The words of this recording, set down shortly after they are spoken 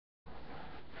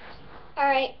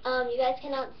Alright, you guys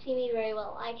cannot see me very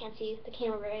well. I can't see the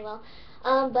camera very well.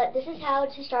 But this is how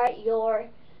to start your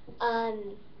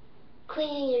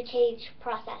cleaning your cage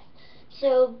process.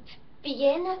 So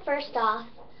begin first off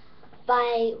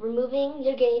by removing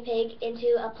your guinea pig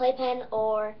into a playpen,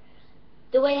 or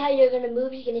the way how you're going to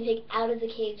move your guinea pig out of the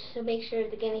cage, so make sure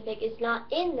the guinea pig is not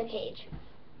in the cage.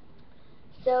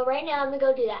 So right now I'm going to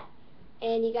go do that.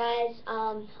 And you guys,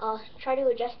 I'll try to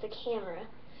adjust the camera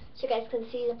so you guys can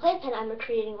see the playpen I'm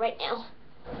creating right now.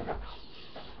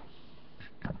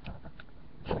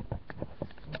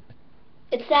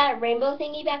 It's that rainbow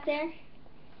thingy back there.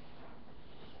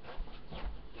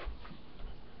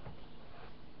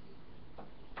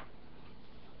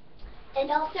 And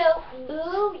also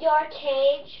move your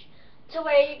cage to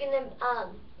where you're going to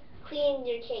clean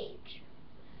your cage.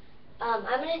 I'm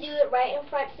going to do it right in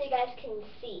front so you guys can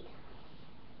see.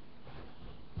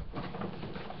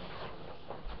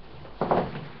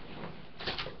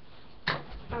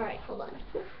 Alright, hold on.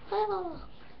 Oh.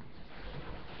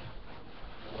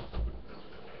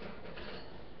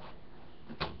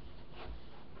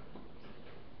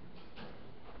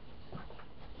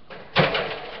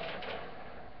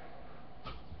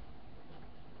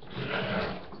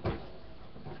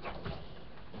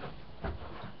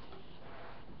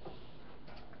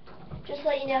 Just to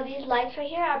let you know, these lights right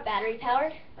here are battery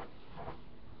powered.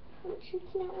 Which is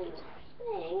not what it's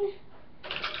saying.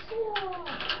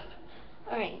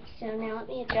 Alright, so now let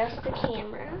me adjust the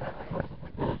camera.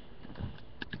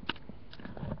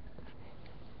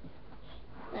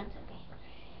 That's okay.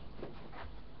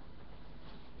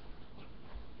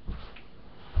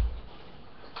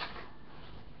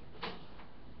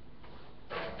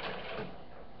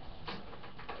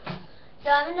 So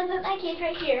I'm going to put my cage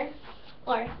right here,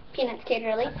 or Peanut's cage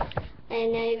really,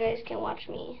 and now you guys can watch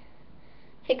me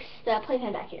fix the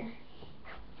playpen back here.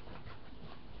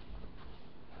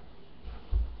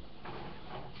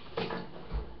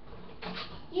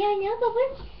 Yeah, I know, but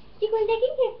what's she going back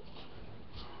in here?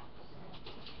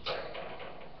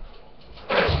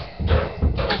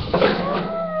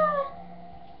 Ah!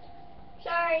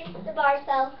 Sorry, the bar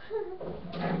fell.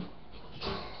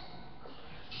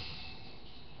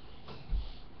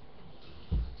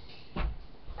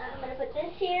 I'm going to put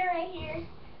this here, right here,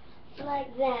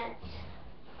 like that.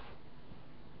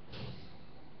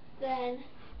 Then,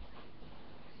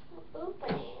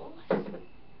 opening.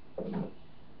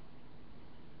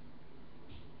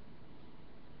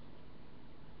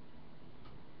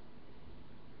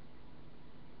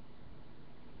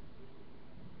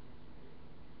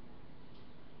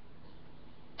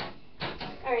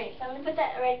 Alright, so I'm going to put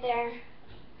that right there.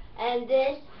 And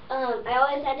this, I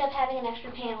always end up having an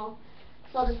extra panel,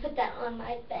 so I'll just put that on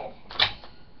my bed,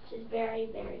 which is very,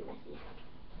 very messy.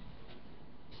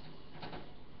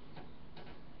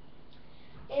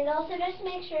 And also just to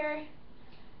make sure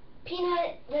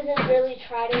Peanut doesn't really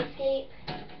try to escape,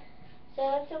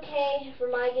 so it's okay for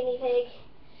my guinea pig.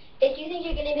 If you think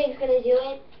your guinea pig is going to do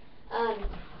it,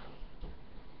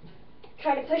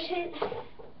 try to push it.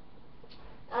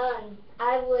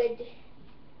 I would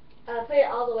put it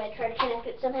all the way, try to connect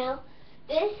it somehow.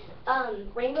 This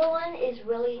rainbow one is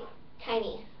really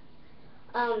tiny.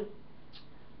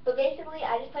 But basically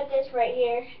I just put this right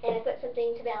here, and I put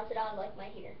something to balance it on, like my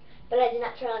heater. But I did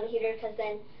not turn on the heater because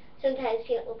then sometimes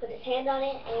Peanut will put his hand on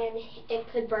it and it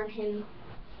could burn him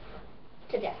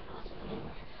to death possibly.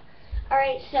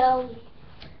 Alright, so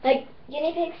my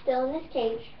guinea pig's still in this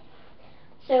cage.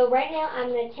 So right now I'm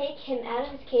going to take him out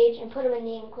of his cage and put him in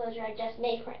the enclosure I just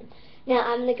made for him. Now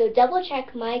I'm going to go double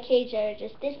check my cage that I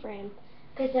just did for him,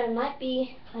 because there might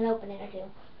be an opening or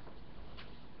two.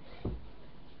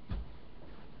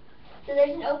 So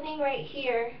there's an opening right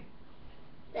here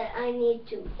that I need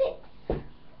to fix.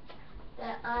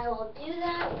 That I will do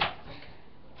that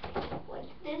with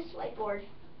this whiteboard.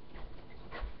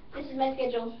 This is my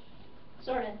schedule,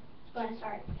 sort of, going to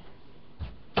start.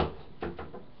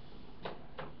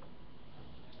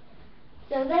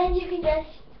 So then you can just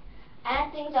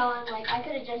add things on, like I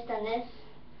could have just done this,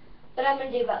 but I'm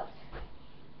going to do both.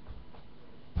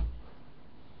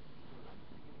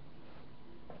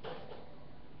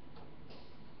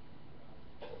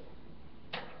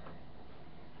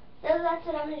 So that's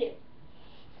what I'm going to do.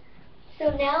 So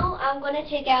now I'm going to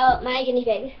take out my guinea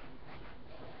pig.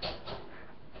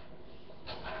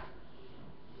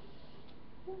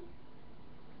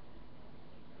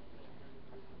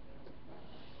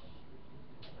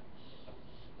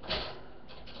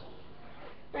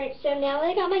 Right, so now that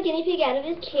I got my guinea pig out of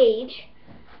his cage,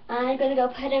 I'm going to go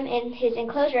put him in his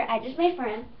enclosure I just made for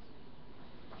him.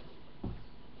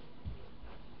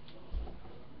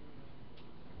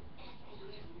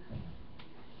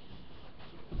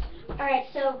 Alright,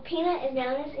 so Peanut is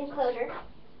now in his enclosure,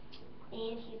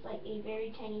 and he's like a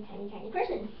very tiny, tiny, tiny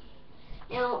person.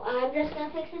 Now, I'm just going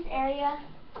to fix this area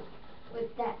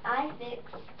with that I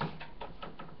fixed.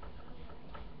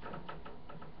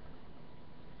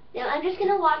 Now, I'm just going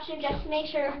to watch him just to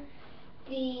make sure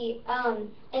the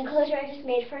enclosure I just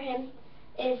made for him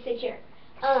is secure.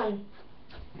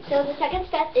 So the second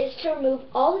step is to remove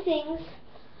all the things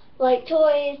like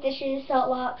toys, dishes, salt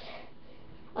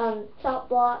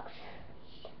blocks,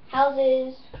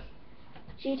 houses,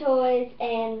 chew toys,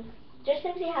 and just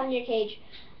simply having your cage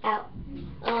out.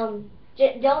 Don't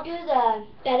do the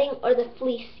bedding or the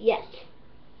fleece yet.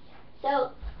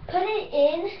 So put it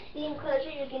in the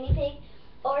enclosure your guinea pig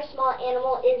or small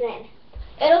animal is in.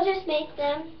 It'll just make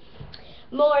them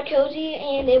more cozy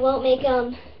and it won't make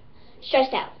them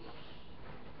stressed out.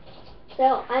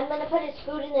 So I'm going to put his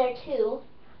food in there too.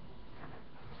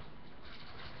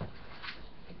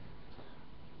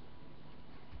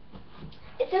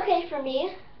 It's okay for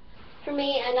me. For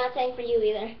me, I'm not saying for you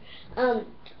either.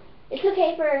 It's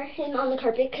okay for him on the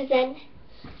carpet because then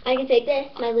I can take this,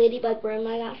 my ladybug broom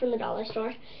I got from the dollar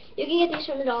store. You can get these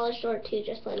from the dollar store too,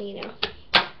 just letting you know.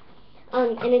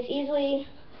 And it's easily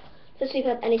to sweep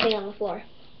up anything on the floor.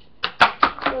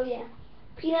 So yeah,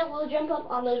 Peanut will jump up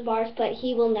on those bars, but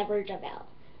he will never jump out.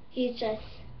 He's just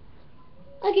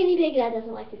a guinea pig that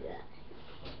doesn't like to do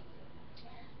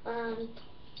that.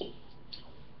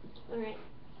 Alright.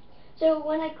 So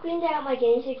when I cleaned out my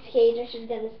guinea pig's cage, I should have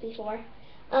done this before.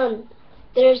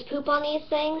 There's poop on these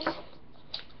things.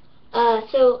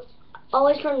 So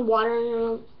always run water in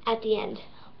them at the end.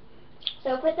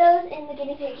 So put those in the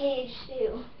guinea pig cage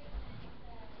too.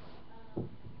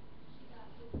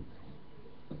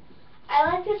 I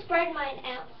like to spread mine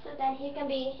out so that he can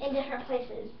be in different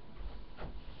places.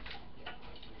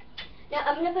 Now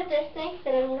I'm going to put this thing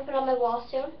that I'm going to put on my wall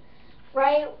soon,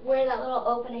 right where that little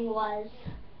opening was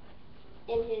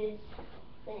in his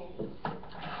thing.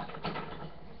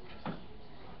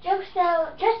 Just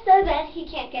so that he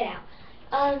can't get out.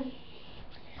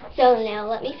 So now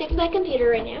let me fix my computer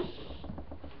right now.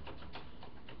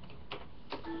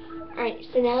 Alright,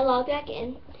 so now I log back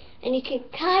in, and you can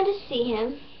kind of see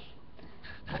him.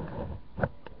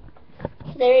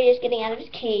 So there he is getting out of his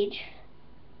cage.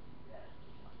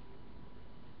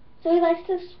 So he likes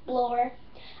to explore.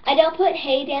 I don't put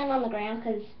hay down on the ground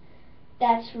because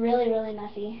that's really, really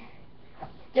messy.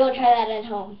 Don't try that at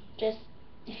home. Just,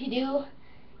 if you do,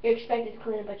 you're expected to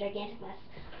clean up a gigantic mess.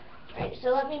 Alright, so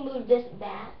let me move this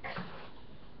back.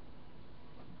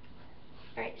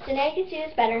 Alright, so now you can see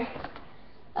this better,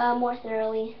 more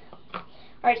thoroughly.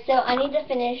 Alright, so I need to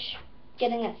finish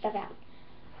getting that stuff out.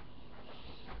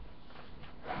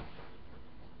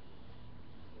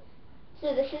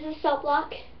 So this is a salt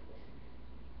block.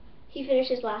 He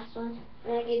finished his last one,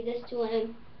 and I gave this to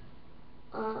him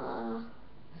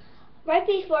right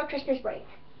before Christmas break.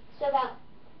 So about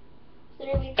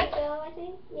 3 weeks ago, I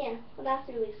think? Yeah, about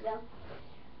 3 weeks ago.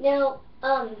 Now,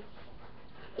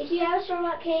 if you have a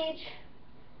store-bought cage,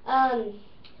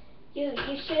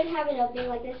 you should have an opening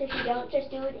like this. If you don't, just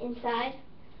do it inside.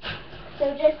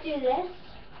 So just do this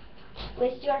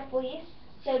with your fleece.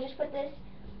 So just put this,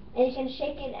 and you can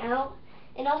shake it out.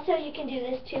 And also you can do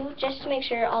this too, just to make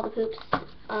sure all the poops,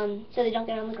 so they don't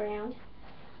get on the ground.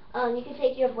 You can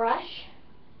take your brush,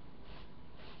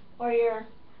 or your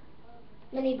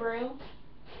mini broom,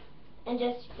 and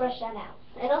just brush that out.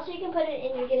 And also you can put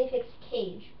it in your guinea pig's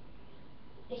cage,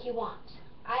 if you want.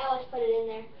 I always put it in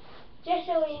there, just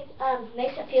so it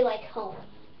makes it feel like home.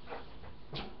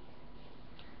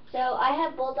 So I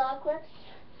have bulldog clips,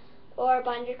 or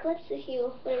binder clips,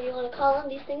 whatever you want to call them,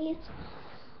 these thingies,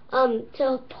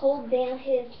 to hold down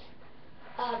his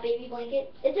baby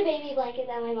blanket. It's a baby blanket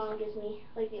that my mom gives me,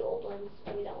 like the old ones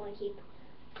that we don't want to keep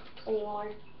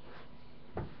anymore.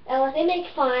 They make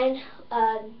fine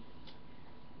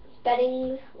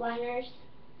bedding liners,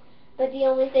 but the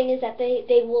only thing is that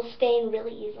they will stain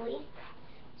really easily.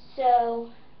 So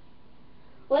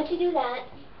once you do that,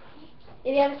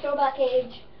 if you have a store-bought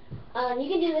cage, you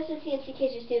can do this with CNC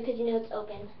cages too, because you know it's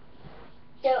open.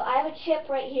 So I have a chip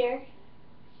right here,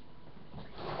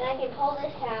 and I can pull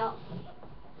this out,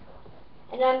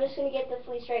 and I'm just going to get the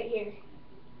fleece right here.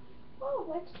 Oh,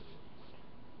 what?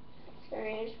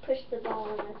 Sorry, I just pushed the ball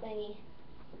on the thingy.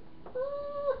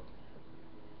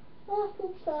 Oh,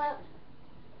 oops, fell out.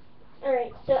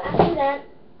 Alright, so after that,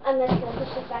 I'm just going to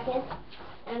push this back in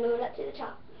and move it up to the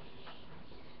top.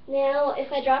 Now,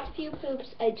 if I dropped a few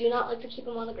poops, I do not like to keep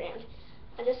them on the ground.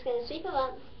 I'm just going to sweep them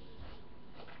up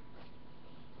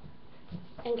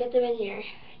and get them in here.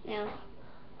 Now,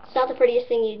 it's not the prettiest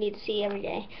thing you need to see every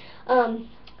day.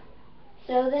 So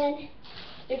So then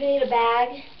you're going to need a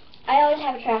bag. I always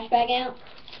have a trash bag out.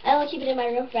 I only keep it in my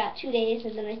room for about 2 days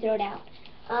and then I throw it out.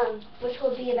 Which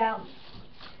will be about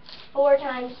 4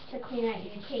 times to clean out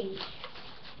your cage.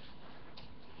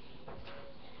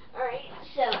 Alright,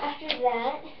 so after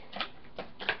that,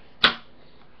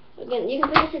 again, you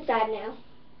can put this aside now.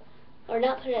 Or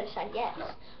not put it aside yet,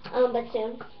 but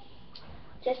soon.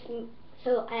 Just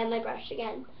so I have my brush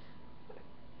again.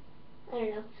 I don't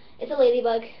know. It's a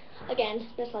ladybug. Again,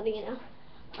 just letting you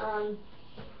know.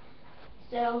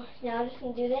 So now I'm just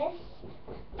going to do this.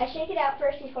 I shake it out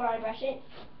first before I brush it.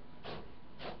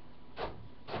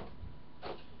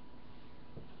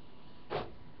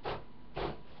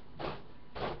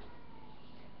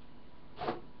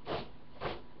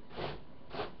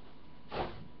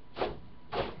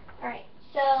 Alright,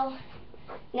 so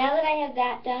now that I have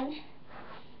that done,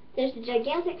 there's a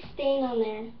gigantic stain on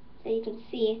there that you can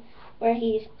see where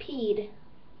he's peed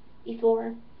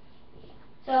before.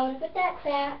 So I'm going to put that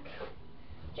back.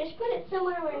 Just put it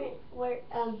somewhere where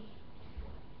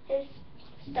his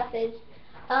stuff is.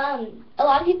 A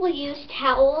lot of people use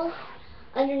towels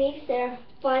underneath their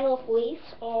vinyl fleece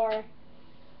or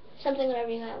something, whatever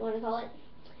you might want to call it.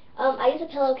 I use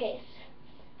a pillowcase.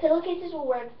 Pillowcases will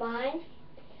work fine.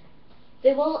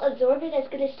 They won't absorb it as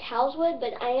good as towels would,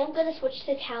 but I am going to switch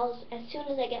to towels as soon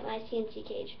as I get my CNC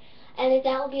cage. And if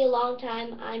that will be a long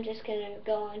time, I'm just going to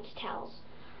go on to towels.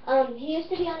 He used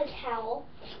to be on a towel.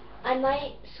 I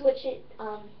might switch it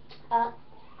up.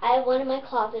 I have one in my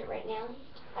closet right now.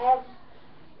 I have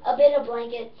a bit of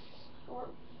blankets, or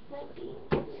might be,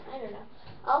 I don't know.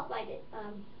 I'll find it.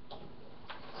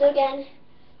 So again,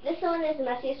 this one is the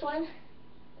messiest one.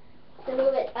 So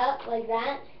move it up like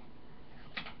that.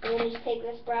 And then just take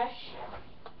this brush.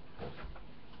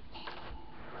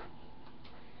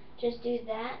 Just do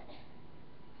that.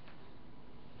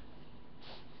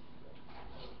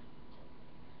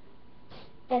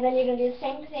 And then you're going to do the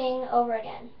same thing over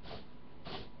again.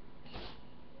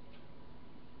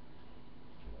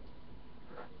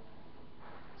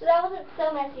 So that wasn't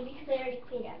so messy because I already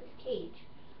cleaned out his cage.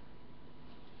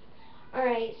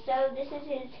 Alright, so this is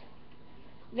his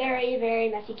very, very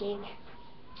messy cage.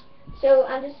 So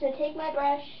I'm just going to take my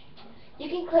brush. You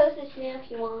can close this now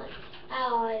if you want. I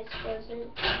always close it.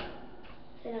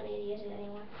 So I don't need to use it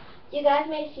anymore. You guys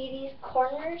may see these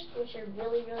corners, which are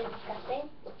really, really disgusting.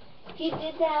 He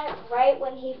did that right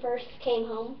when he first came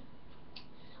home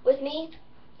with me,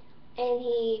 and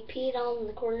he peed on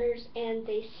the corners, and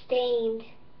they stained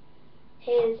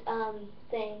his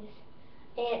things.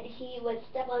 And he would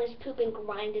step on his poop and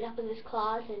grind it up with his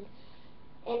claws, and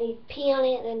he'd pee on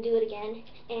it and then do it again,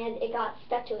 and it got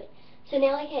stuck to it. So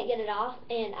now I can't get it off,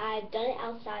 and I've done it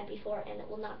outside before, and it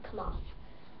will not come off.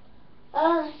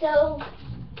 So,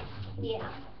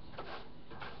 yeah.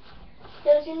 So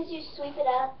as soon as you sweep it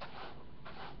up,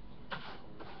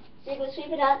 then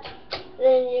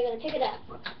you're going to pick it up.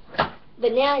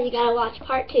 But now you got to watch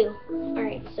part 2.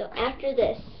 Alright, so after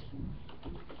this,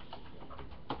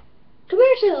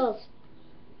 commercials!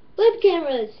 Web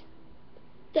cameras!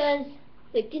 Does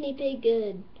the guinea pig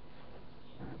good?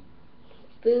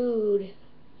 Food.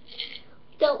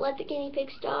 Don't let the guinea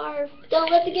pig starve. Don't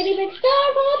let the guinea pig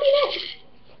starve, happiness!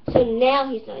 So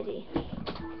now he's noisy.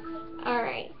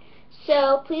 Alright,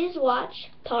 so please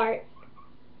watch part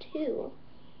 2.